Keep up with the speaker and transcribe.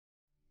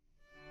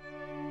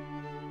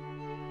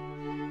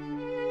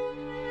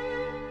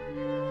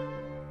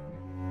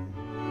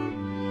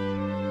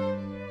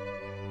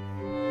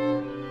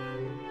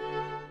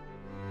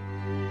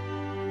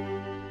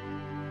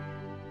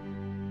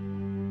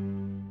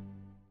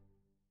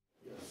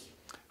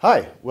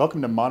Hi,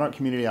 welcome to Monarch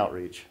Community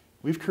Outreach.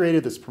 We've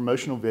created this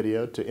promotional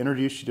video to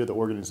introduce you to the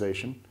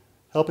organization,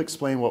 help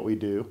explain what we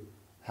do,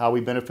 how we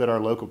benefit our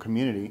local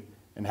community,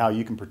 and how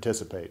you can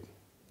participate.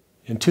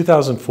 In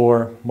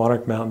 2004,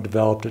 Monarch Mountain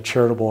developed a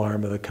charitable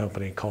arm of the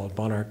company called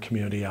Monarch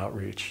Community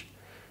Outreach.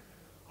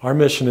 Our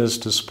mission is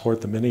to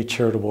support the many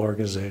charitable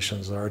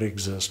organizations that already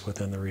exist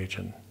within the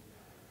region.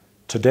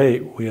 To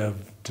date, we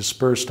have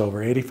dispersed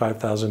over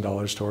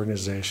 $85,000 to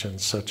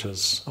organizations such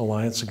as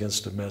Alliance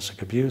Against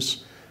Domestic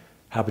Abuse,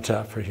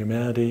 Habitat for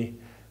Humanity,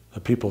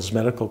 the People's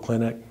Medical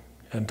Clinic,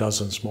 and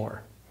dozens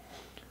more.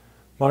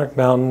 Monarch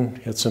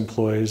Mountain, its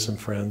employees and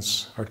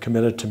friends are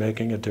committed to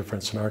making a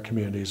difference in our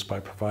communities by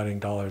providing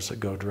dollars that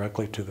go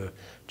directly to the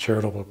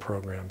charitable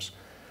programs.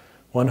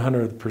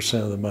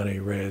 100% of the money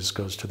raised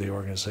goes to the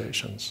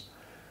organizations.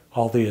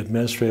 All the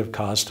administrative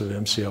cost of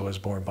MCO is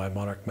borne by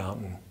Monarch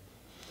Mountain.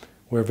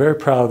 We're very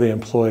proud of the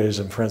employees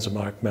and friends of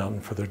Monarch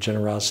Mountain for their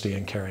generosity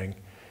and caring.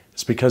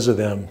 It's because of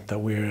them that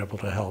we are able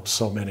to help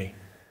so many.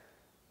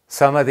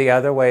 Some of the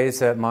other ways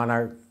that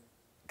Monarch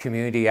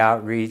Community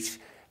Outreach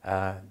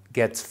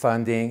gets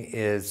funding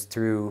is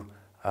through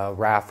a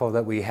raffle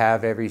that we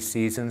have every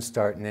season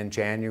starting in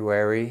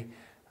January.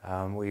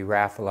 We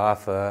raffle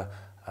off a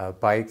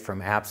bike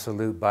from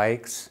Absolute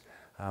Bikes.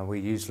 We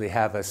usually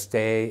have a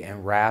stay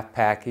and raft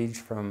package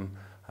from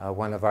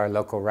one of our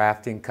local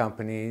rafting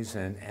companies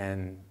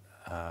and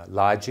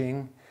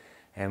lodging.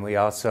 And we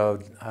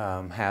also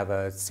have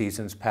a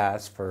season's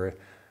pass for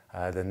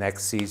the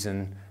next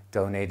season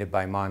donated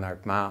by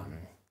Monarch Mountain.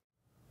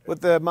 What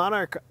the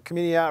Monarch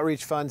Community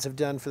Outreach Funds have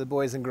done for the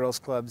Boys and Girls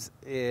Clubs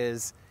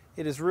is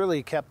it has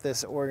really kept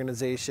this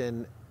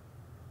organization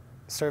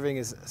serving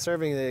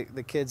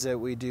the kids that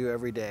we do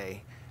every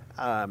day.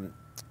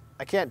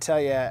 I can't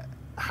tell you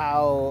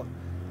how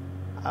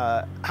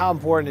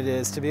important it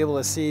is to be able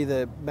to see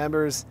the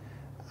members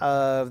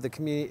of the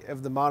community,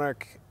 of the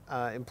Monarch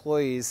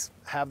employees,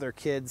 have their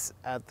kids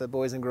at the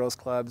Boys and Girls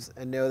Clubs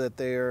and know that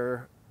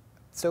they're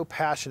so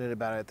passionate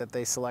about it that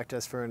they select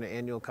us for an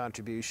annual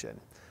contribution.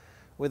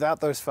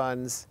 Without those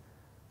funds,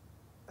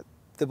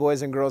 the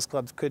Boys and Girls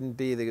Clubs couldn't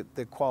be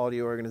the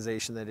quality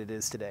organization that it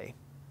is today.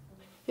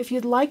 If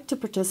you'd like to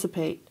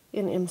participate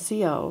in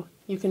MCO,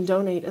 you can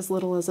donate as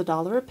little as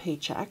 $1 a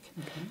paycheck.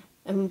 Okay.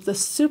 And the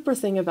super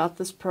thing about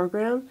this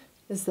program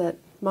is that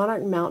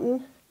Monarch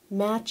Mountain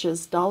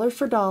matches dollar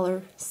for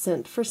dollar,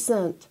 cent for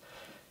cent,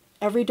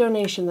 every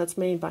donation that's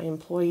made by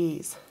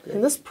employees. Great.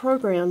 And this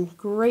program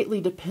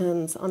greatly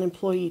depends on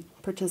employee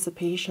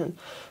participation.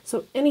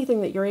 So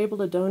anything that you're able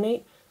to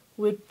donate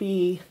would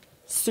be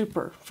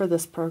super for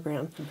this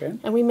program. Okay.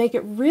 And we make it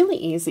really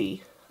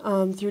easy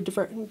through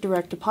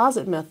direct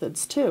deposit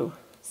methods too.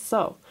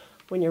 So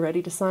when you're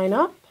ready to sign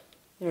up,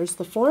 there's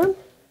the form.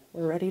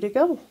 We're ready to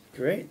go.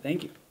 Great,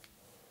 thank you.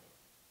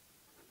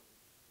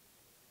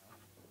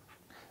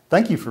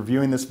 Thank you for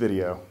viewing this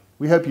video.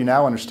 We hope you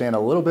now understand a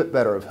little bit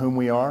better of whom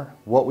we are,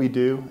 what we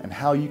do, and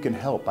how you can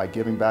help by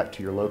giving back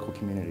to your local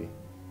community.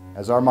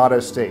 As our motto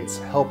states,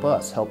 help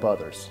us help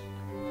others.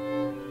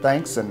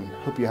 Thanks, and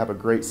hope you have a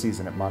great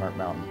season at Monarch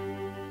Mountain.